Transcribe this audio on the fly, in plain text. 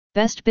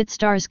Best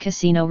BitStarz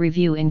Casino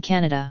Review in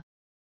Canada.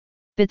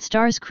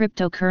 BitStarz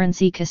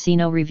Cryptocurrency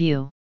Casino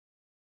Review.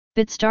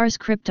 BitStarz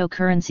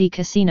Cryptocurrency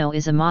Casino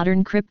is a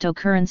modern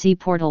cryptocurrency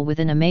portal with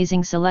an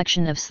amazing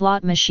selection of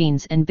slot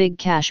machines and big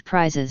cash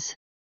prizes.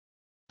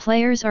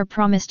 Players are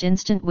promised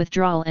instant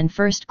withdrawal and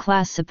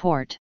first-class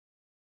support.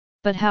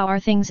 But how are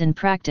things in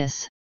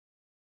practice?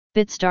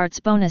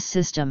 BitStarz Bonus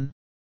System.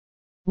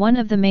 One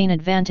of the main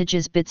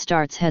advantages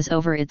BitStarz has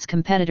over its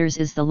competitors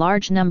is the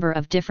large number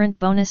of different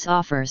bonus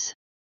offers.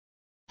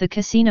 The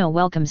casino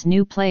welcomes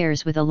new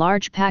players with a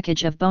large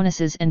package of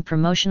bonuses and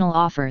promotional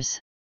offers.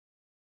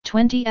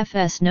 20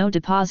 FS no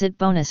deposit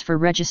bonus for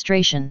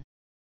registration.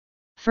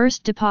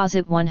 First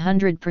deposit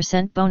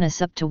 100%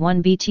 bonus up to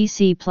 1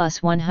 BTC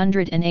plus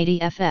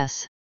 180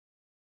 FS.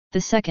 The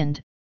second,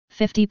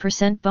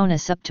 50%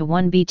 bonus up to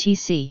 1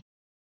 BTC.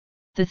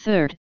 The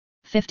third,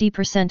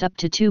 50% up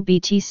to 2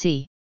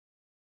 BTC.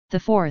 The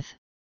fourth,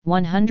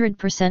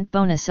 100%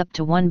 bonus up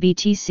to 1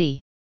 BTC.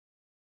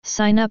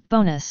 Sign up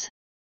bonus.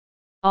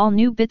 All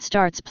new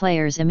BitStarz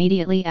players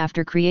immediately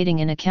after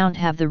creating an account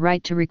have the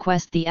right to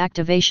request the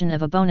activation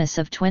of a bonus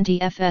of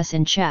 20 FS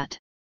in chat.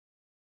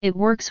 It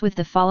works with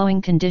the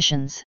following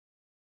conditions.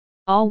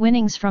 All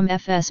winnings from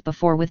FS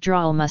before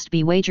withdrawal must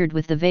be wagered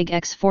with the VIG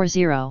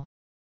X40.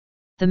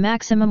 The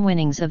maximum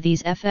winnings of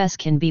these FS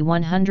can be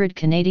 100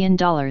 Canadian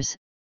dollars,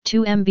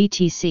 2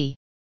 MBTC.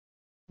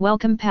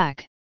 Welcome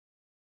pack.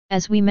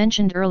 As we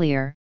mentioned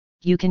earlier,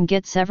 you can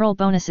get several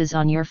bonuses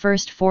on your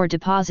first 4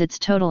 deposits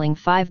totaling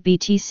 5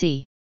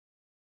 BTC.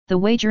 The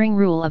wagering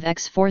rule of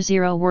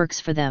X40 works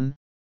for them.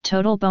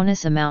 Total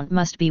bonus amount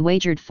must be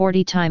wagered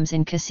 40 times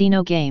in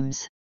casino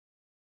games.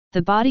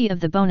 The body of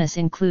the bonus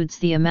includes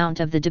the amount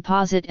of the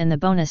deposit and the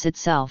bonus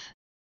itself.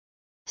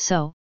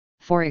 So,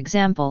 for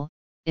example,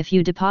 if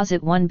you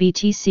deposit 1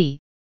 BTC,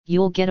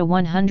 you'll get a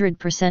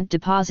 100%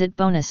 deposit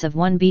bonus of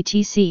 1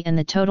 BTC and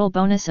the total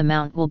bonus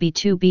amount will be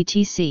 2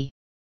 BTC.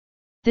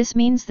 This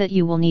means that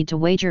you will need to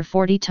wager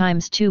 40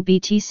 times 2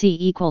 BTC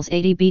equals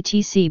 80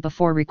 BTC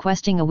before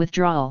requesting a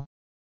withdrawal.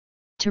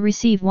 To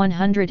receive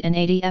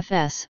 180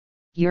 FS,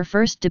 your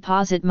first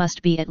deposit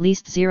must be at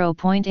least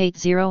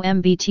 0.80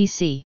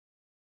 MBTC.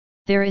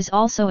 There is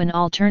also an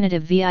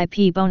alternative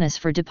VIP bonus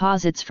for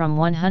deposits from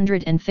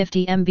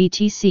 150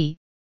 MBTC,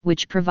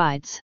 which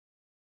provides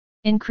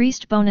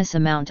increased bonus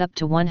amount up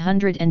to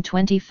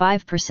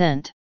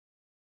 125%.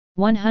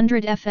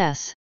 100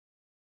 FS.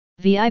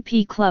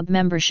 VIP club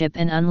membership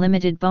and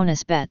unlimited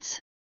bonus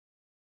bets.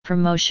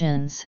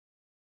 Promotions.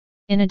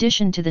 In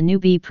addition to the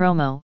newbie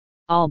promo,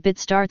 all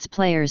BitStarz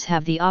players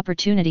have the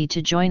opportunity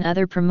to join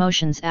other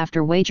promotions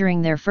after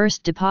wagering their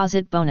first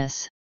deposit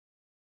bonus.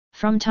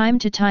 From time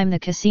to time the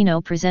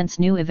casino presents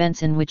new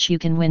events in which you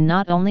can win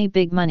not only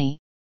big money,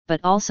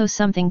 but also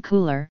something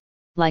cooler,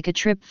 like a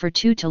trip for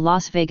 2 to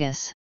Las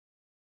Vegas.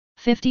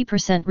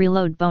 50%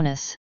 reload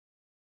bonus.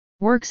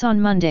 Works on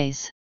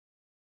Mondays.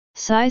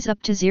 Size up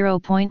to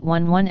 0.11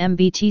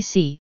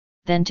 MBTC,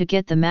 then to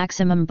get the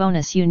maximum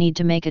bonus you need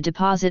to make a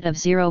deposit of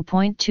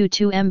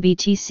 0.22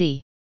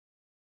 MBTC.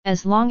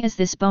 As long as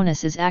this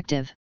bonus is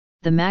active,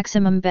 the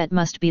maximum bet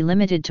must be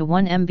limited to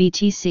 1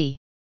 MBTC.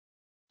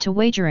 To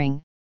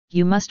wagering,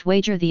 you must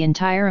wager the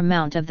entire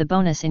amount of the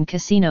bonus in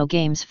casino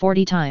games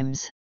 40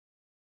 times.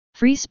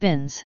 Free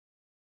spins.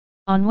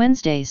 On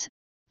Wednesdays,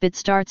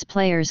 BitStarz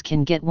players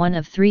can get one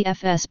of 3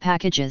 FS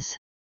packages.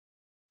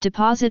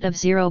 Deposit of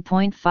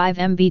 0.5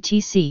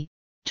 MBTC,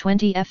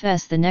 20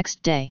 FS the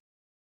next day.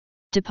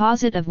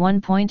 Deposit of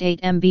 1.8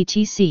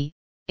 MBTC,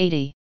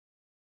 80.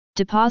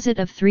 Deposit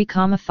of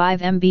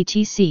 3.5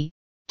 MBTC,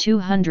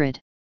 200.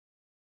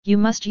 You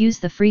must use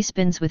the free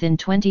spins within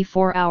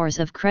 24 hours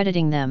of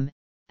crediting them,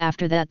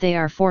 after that they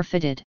are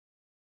forfeited.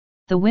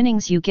 The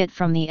winnings you get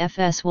from the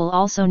FS will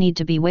also need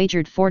to be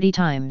wagered 40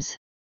 times.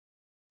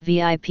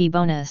 VIP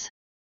bonus.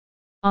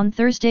 On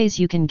Thursdays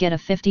you can get a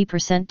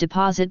 50%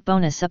 deposit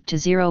bonus up to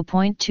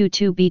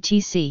 0.22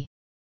 BTC.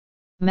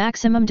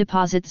 Maximum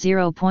deposit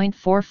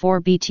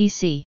 0.44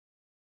 BTC.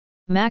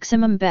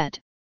 Maximum bet,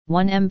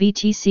 1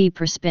 MBTC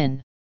per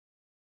spin.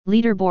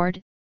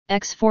 Leaderboard,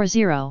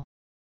 X40.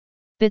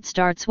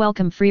 BitStarz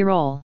welcome free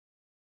roll.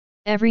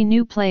 Every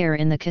new player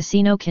in the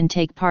casino can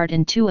take part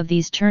in 2 of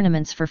these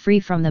tournaments for free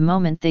from the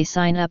moment they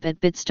sign up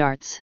at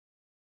BitStarz.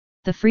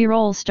 The free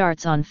roll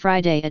starts on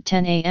Friday at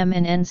 10 a.m.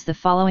 and ends the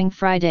following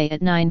Friday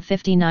at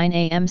 9:59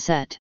 a.m.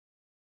 set.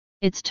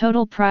 Its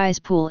total prize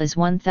pool is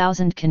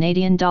 1,000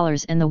 Canadian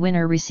dollars and the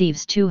winner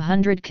receives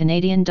 200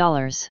 Canadian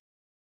dollars.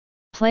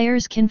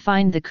 Players can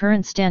find the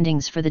current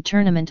standings for the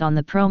tournament on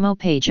the promo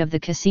page of the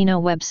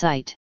casino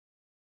website.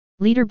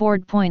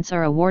 Leaderboard points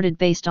are awarded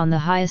based on the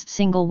highest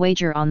single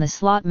wager on the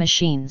slot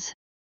machines.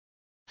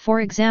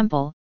 For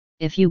example,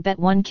 if you bet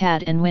 1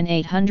 CAD and win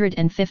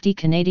 850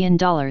 Canadian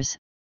dollars,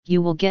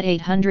 you will get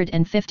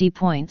 850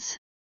 points.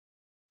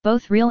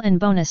 Both real and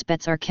bonus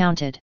bets are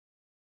counted.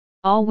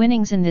 All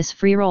winnings in this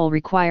free roll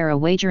require a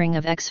wagering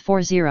of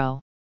X40.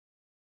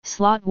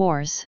 Slot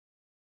Wars.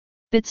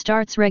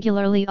 BitStarz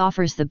regularly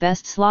offers the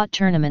best slot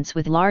tournaments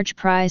with large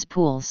prize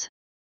pools.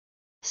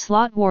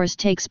 Slot Wars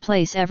takes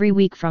place every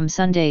week from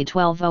Sunday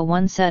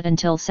 12:01 set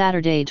until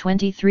Saturday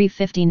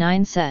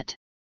 23:59 set.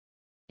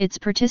 Its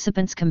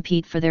participants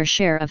compete for their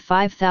share of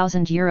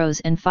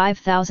 €5,000 and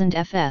 5,000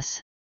 FS.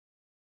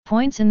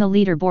 Points in the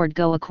leaderboard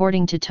go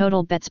according to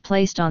total bets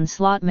placed on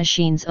slot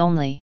machines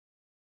only.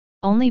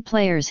 Only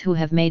players who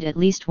have made at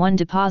least one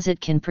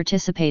deposit can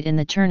participate in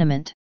the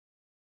tournament.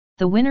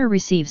 The winner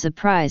receives a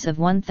prize of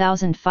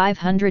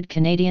 $1,500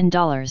 Canadian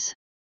dollars.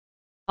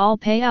 All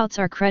payouts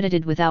are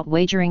credited without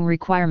wagering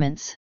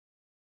requirements.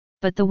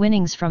 But the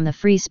winnings from the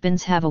free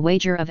spins have a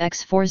wager of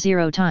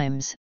X40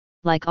 times,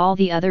 like all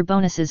the other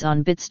bonuses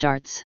on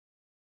BitStarz.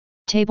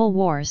 Table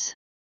Wars.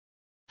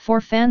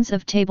 For fans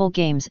of table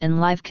games and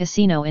live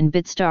casino in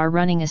BitStarz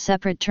running a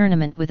separate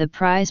tournament with a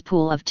prize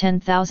pool of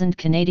 10,000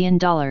 Canadian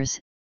dollars,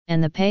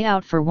 and the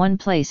payout for one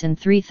place in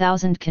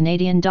 3,000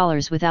 Canadian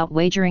dollars without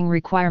wagering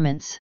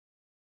requirements.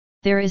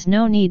 There is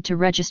no need to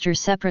register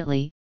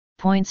separately,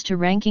 points to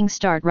ranking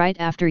start right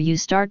after you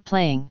start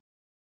playing.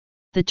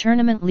 The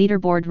tournament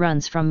leaderboard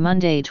runs from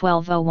Monday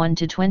 12:01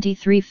 to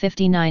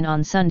 23:59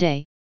 on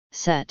Sunday,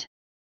 set.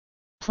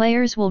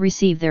 Players will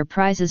receive their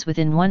prizes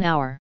within 1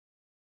 hour.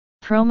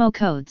 Promo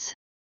codes.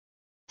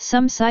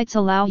 Some sites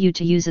allow you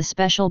to use a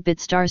special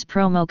BitStarz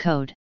promo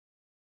code.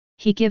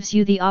 He gives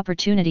you the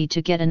opportunity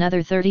to get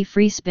another 30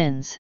 free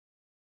spins.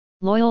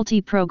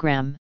 Loyalty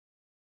program.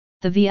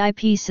 The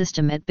VIP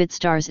system at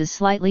BitStarz is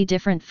slightly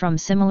different from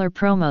similar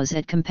promos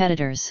at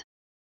competitors.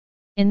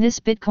 In this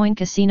Bitcoin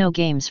casino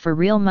games for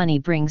real money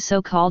bring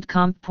so-called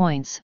comp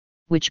points,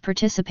 which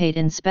participate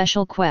in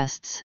special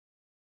quests.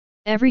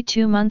 Every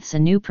 2 months a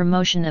new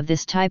promotion of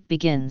this type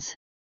begins.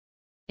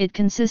 It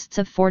consists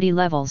of 40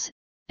 levels,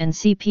 and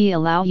CP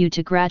allow you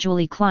to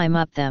gradually climb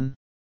up them.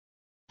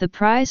 The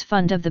prize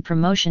fund of the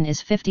promotion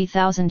is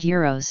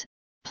 €50,000,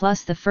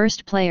 plus the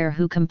first player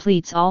who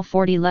completes all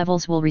 40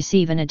 levels will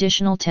receive an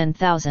additional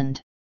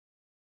 10,000.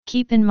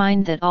 Keep in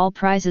mind that all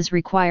prizes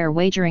require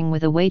wagering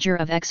with a wager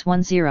of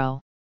X10.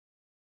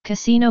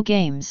 Casino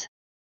games.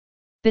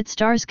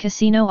 BitStarz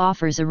Casino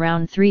offers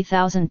around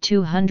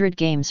 3,200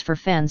 games for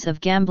fans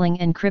of gambling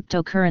and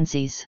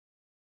cryptocurrencies.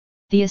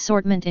 The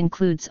assortment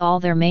includes all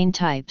their main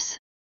types: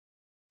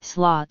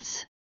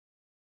 slots,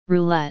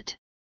 roulette,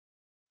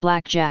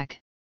 blackjack,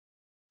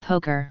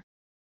 poker,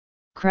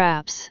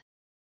 craps,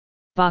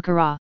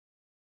 baccarat,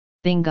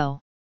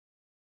 bingo.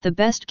 The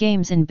best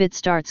games in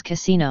BitStarz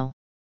Casino.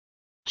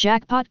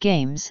 Jackpot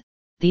games.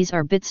 These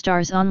are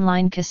BitStarz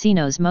Online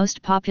Casino's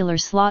most popular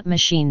slot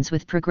machines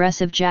with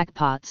progressive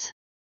jackpots.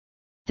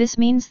 This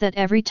means that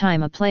every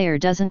time a player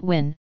doesn't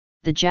win,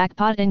 the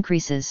jackpot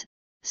increases,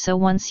 so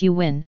once you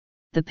win,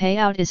 the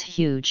payout is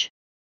huge.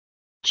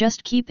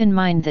 Just keep in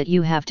mind that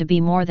you have to be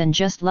more than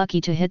just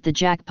lucky to hit the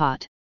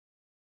jackpot.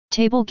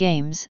 Table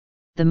games.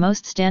 The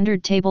most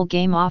standard table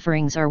game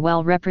offerings are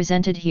well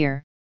represented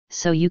here,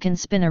 so you can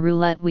spin a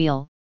roulette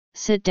wheel,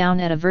 sit down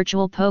at a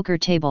virtual poker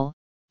table,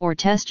 or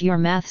test your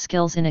math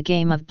skills in a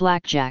game of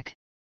blackjack.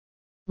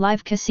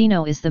 Live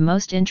casino is the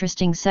most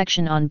interesting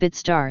section on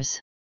BitStarz.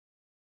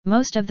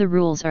 Most of the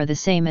rules are the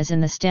same as in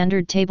the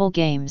standard table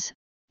games,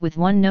 with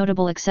one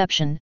notable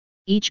exception: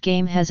 each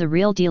game has a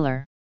real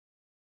dealer.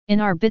 In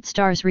our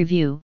BitStarz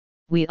review,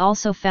 we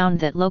also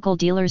found that local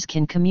dealers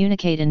can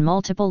communicate in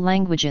multiple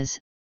languages,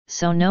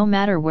 so no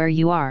matter where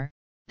you are,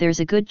 there's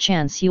a good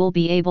chance you'll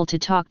be able to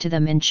talk to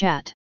them in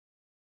chat.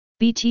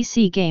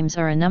 BTC games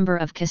are a number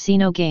of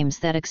casino games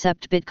that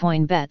accept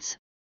Bitcoin bets,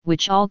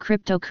 which all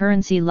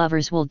cryptocurrency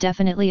lovers will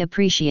definitely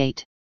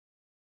appreciate.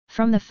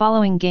 From the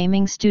following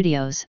gaming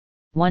studios: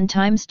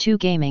 1x2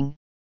 Gaming,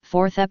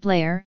 4th Ep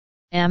Layer,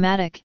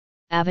 Amatic,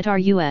 Avatar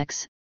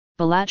UX,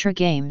 Bellatra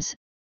Games,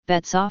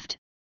 Betsoft,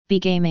 B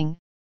Gaming,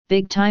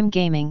 Big Time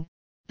Gaming,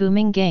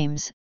 Booming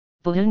Games,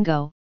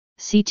 Bohungo,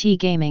 CT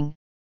Gaming,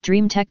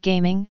 DreamTech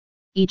Gaming,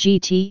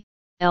 EGT,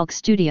 Elk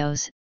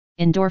Studios,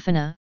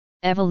 Endorphina,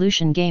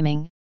 Evolution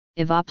Gaming,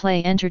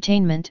 Evaplay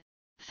Entertainment,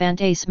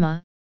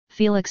 Fantasma,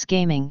 Felix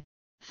Gaming,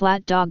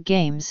 Flat Dog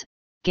Games,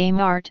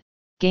 Game Art,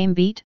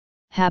 GameBeat,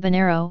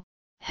 Habanero,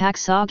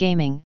 Hacksaw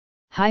Gaming,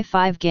 High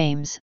Five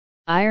Games,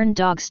 Iron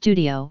Dog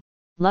Studio,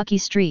 Lucky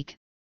Streak,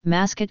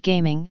 Mascot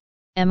Gaming,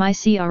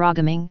 MIC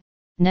Aragaming,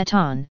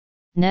 Neton,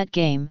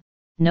 Netgame,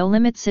 No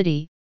Limit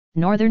City,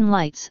 Northern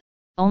Lights,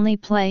 Only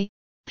Play,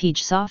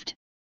 Peachsoft,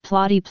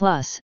 Plotty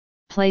Plus,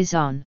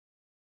 Playzone.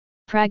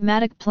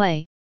 Pragmatic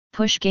Play,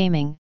 Push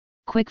Gaming,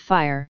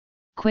 Quickfire,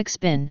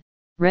 Quickspin,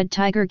 Red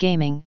Tiger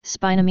Gaming,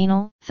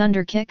 Spinaminal,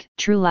 Thunderkick,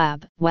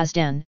 TrueLab,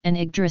 Wazdan, and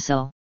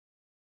Yggdrasil.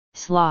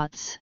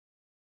 Slots.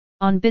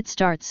 On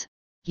BitStarz,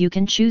 you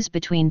can choose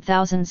between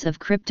thousands of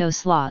crypto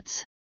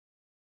slots.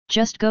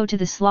 Just go to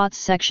the slots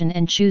section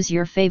and choose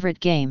your favorite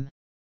game.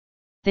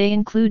 They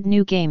include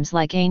new games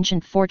like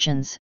Ancient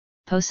Fortunes,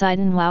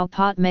 Poseidon WoW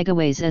Pot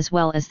Megaways, as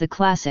well as the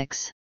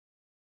classics.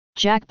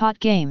 Jackpot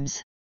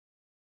games.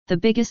 The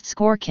biggest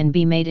score can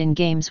be made in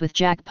games with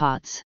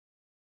jackpots.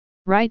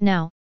 Right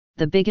now,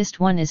 the biggest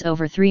one is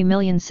over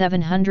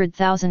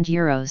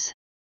 €3,700,000.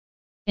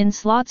 In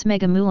slots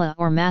Mega Moolah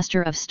or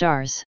Master of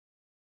Stars.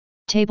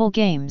 Table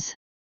games.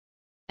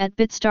 At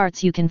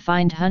BitStarz you can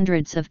find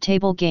hundreds of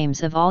table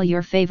games of all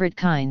your favorite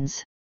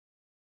kinds.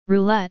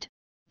 Roulette,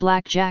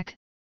 blackjack,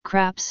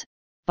 craps,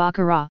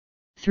 baccarat,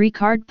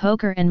 3-card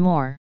poker and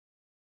more.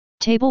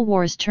 Table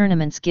Wars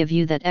tournaments give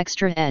you that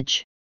extra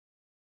edge.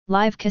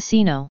 Live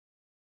Casino.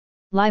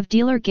 Live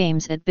dealer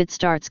games at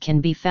BitStarz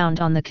can be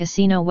found on the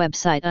casino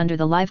website under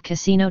the Live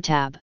Casino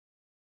tab.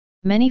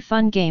 Many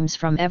fun games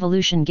from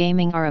Evolution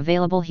Gaming are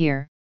available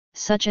here,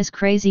 such as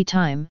Crazy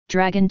Time,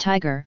 Dragon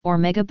Tiger, or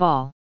Mega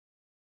Ball.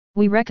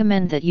 We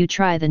recommend that you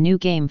try the new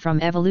game from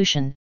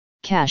Evolution,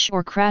 Cash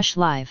or Crash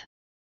Live.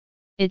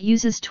 It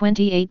uses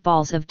 28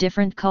 balls of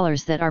different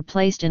colors that are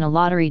placed in a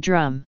lottery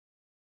drum.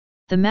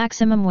 The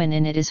maximum win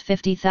in it is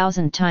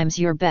 50,000 times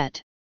your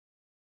bet.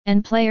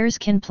 And players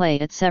can play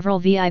at several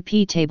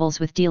VIP tables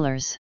with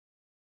dealers.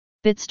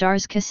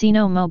 BitStarz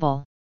Casino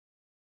Mobile.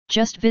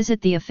 Just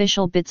visit the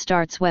official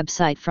BitStarz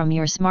website from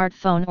your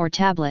smartphone or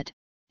tablet,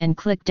 and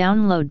click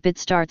Download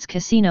BitStarz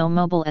Casino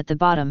Mobile at the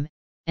bottom,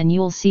 and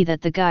you'll see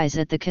that the guys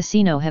at the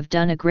casino have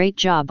done a great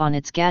job on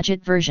its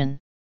gadget version.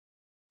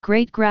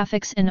 Great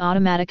graphics and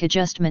automatic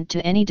adjustment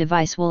to any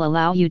device will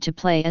allow you to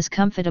play as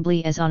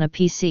comfortably as on a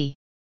PC.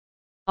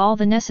 All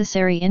the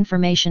necessary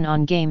information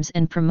on games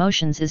and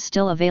promotions is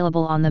still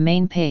available on the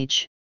main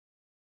page.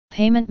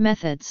 Payment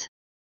methods.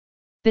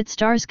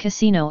 BitStarz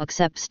Casino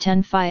accepts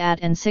 10 fiat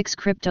and 6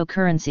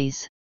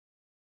 cryptocurrencies.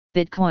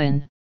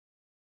 Bitcoin,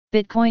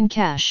 Bitcoin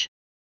Cash,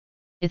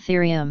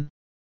 Ethereum,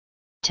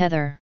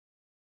 Tether,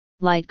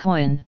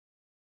 Litecoin,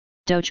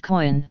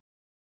 Dogecoin,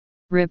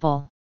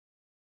 Ripple.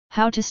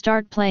 How to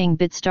start playing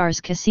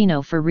BitStarz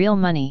Casino for real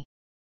money.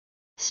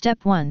 Step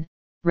 1.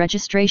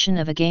 Registration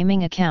of a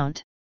gaming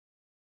account.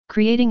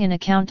 Creating an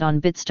account on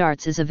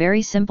BitStarz is a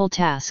very simple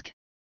task.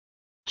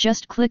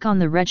 Just click on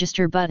the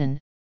Register button,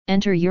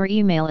 enter your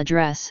email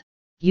address,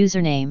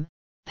 username,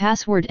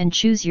 password and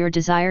choose your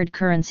desired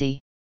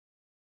currency.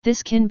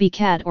 This can be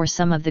CAD or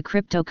some of the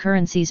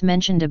cryptocurrencies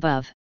mentioned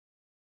above.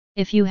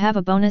 If you have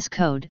a bonus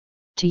code,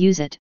 to use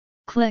it,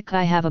 click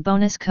I have a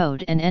bonus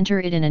code and enter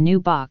it in a new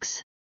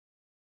box.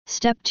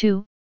 Step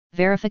 2.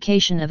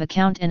 Verification of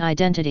account and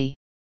identity.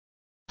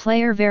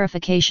 Player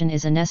verification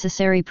is a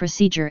necessary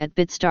procedure at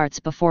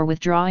BitStarz before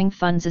withdrawing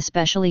funds,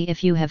 especially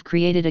if you have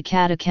created a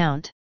CAD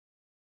account.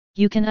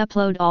 You can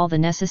upload all the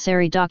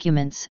necessary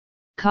documents,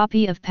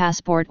 copy of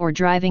passport or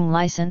driving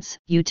license,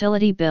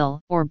 utility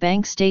bill or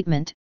bank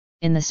statement,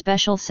 in the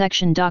special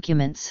section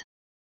Documents.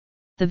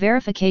 The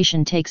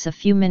verification takes a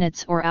few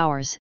minutes or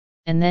hours,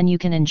 and then you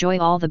can enjoy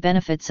all the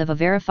benefits of a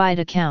verified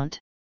account.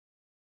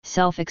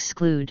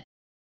 Self-exclude.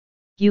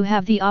 You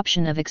have the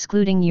option of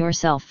excluding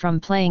yourself from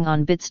playing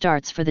on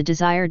BitStarz for the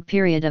desired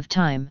period of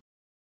time.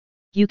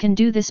 You can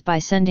do this by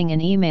sending an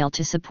email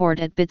to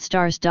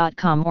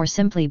support@bitstarz.com or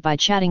simply by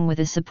chatting with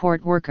a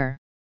support worker.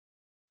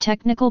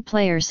 Technical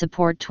player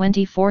support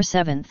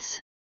 24/7.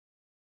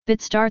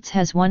 BitStarz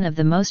has one of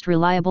the most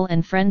reliable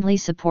and friendly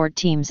support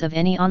teams of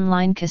any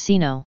online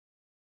casino.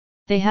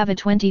 They have a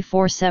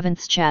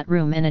 24/7 chat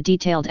room and a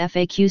detailed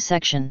FAQ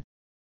section.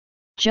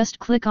 Just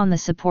click on the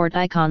support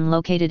icon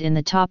located in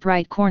the top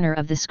right corner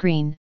of the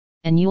screen,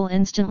 and you'll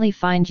instantly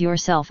find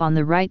yourself on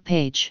the right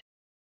page.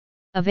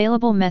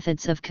 Available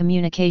methods of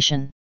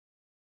communication.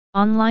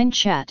 Online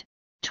chat,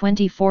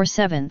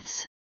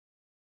 24/7.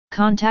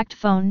 Contact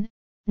phone,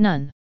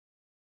 none.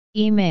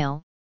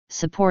 Email,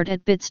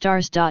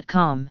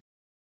 support@bitstarz.com.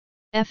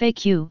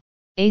 FAQ,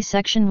 a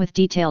section with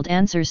detailed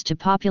answers to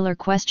popular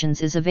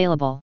questions is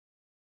available.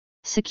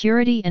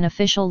 Security and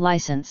official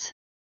license.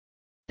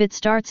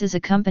 BitStarz is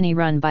a company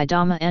run by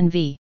Dama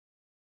NV.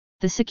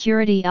 The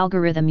security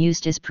algorithm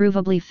used is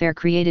provably fair,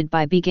 created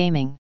by B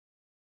Gaming.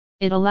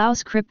 It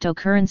allows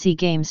cryptocurrency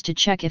games to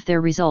check if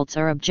their results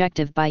are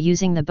objective by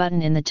using the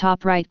button in the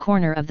top right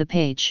corner of the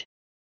page.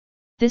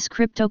 This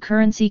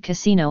cryptocurrency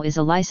casino is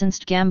a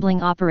licensed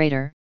gambling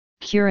operator,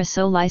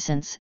 Curacao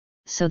license,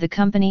 so the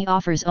company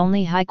offers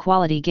only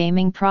high-quality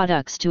gaming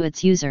products to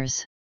its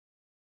users.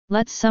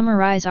 Let's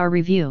summarize our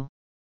review.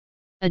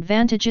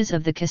 Advantages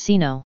of the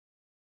casino.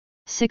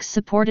 6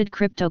 supported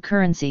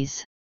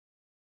cryptocurrencies.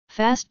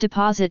 Fast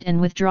deposit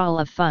and withdrawal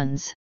of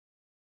funds.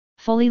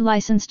 Fully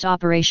licensed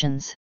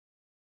operations.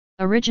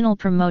 Original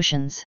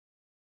promotions.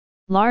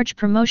 Large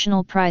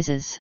promotional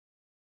prizes.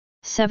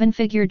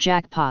 7-figure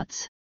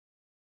jackpots.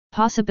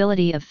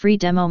 Possibility of free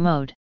demo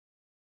mode.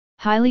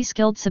 Highly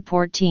skilled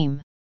support team.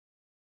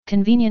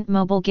 Convenient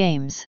mobile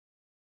games.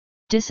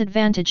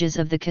 Disadvantages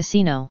of the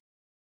casino.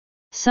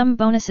 Some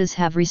bonuses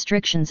have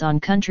restrictions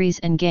on countries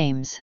and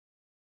games.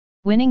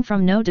 Winning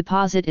from no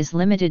deposit is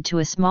limited to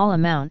a small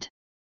amount.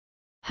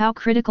 How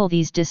critical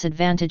these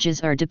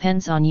disadvantages are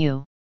depends on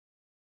you.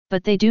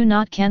 But they do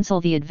not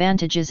cancel the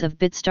advantages of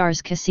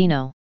BitStarz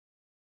Casino.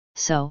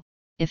 So,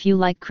 if you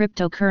like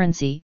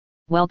cryptocurrency,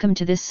 welcome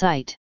to this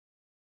site.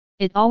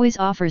 It always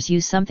offers you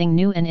something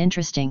new and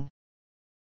interesting.